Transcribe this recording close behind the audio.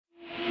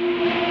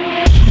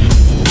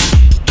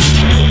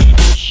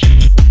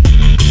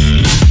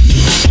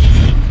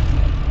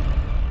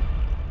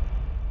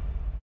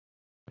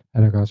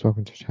guys,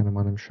 welcome to the channel.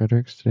 My name is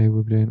Shredrix. Today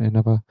we'll be doing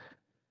another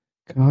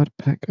card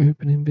pack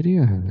opening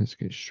video. Let's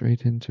get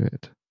straight into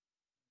it.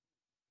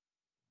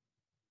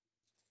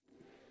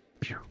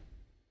 Pew.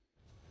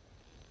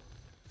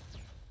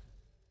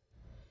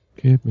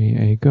 Give me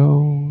a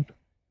gold.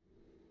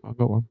 I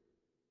got one.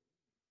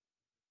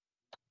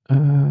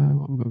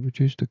 We'll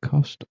reduce the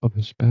cost of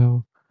a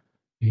spell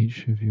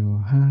each of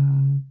your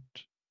hand.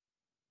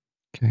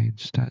 Gain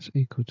stats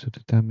equal to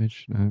the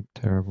damage. No,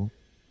 terrible.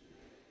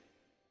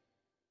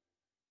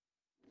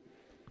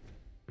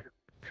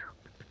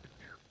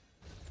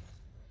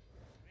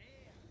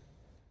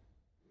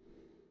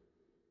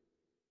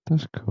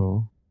 That's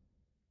cool.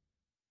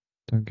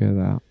 Don't get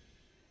that.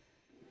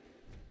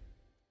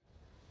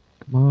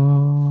 Come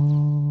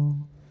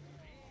on.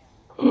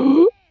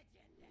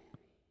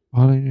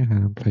 While in your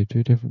hand, play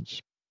 2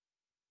 different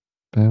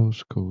spell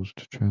schools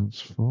to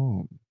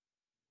transform.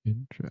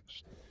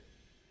 Interesting.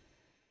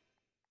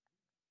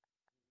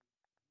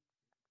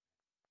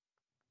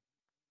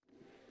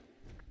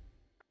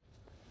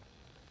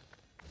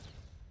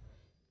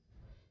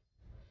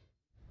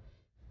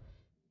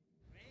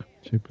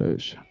 Two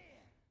blues.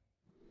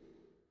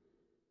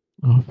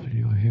 After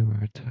your hero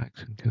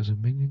attacks and kills a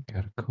minion,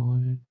 get a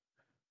coin.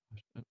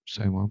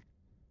 Same one.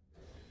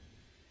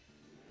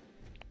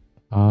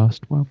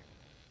 Last one.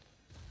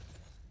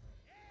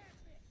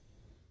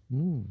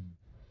 Can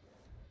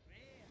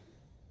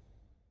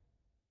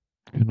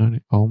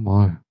only. Oh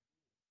my!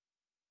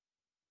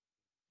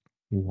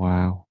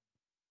 Wow.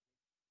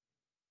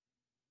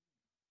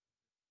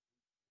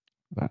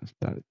 That's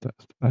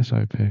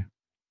OP.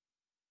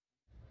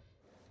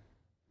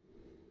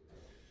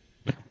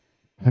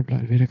 Hope you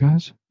like the video,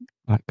 guys.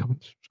 Like,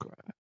 comment,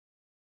 subscribe.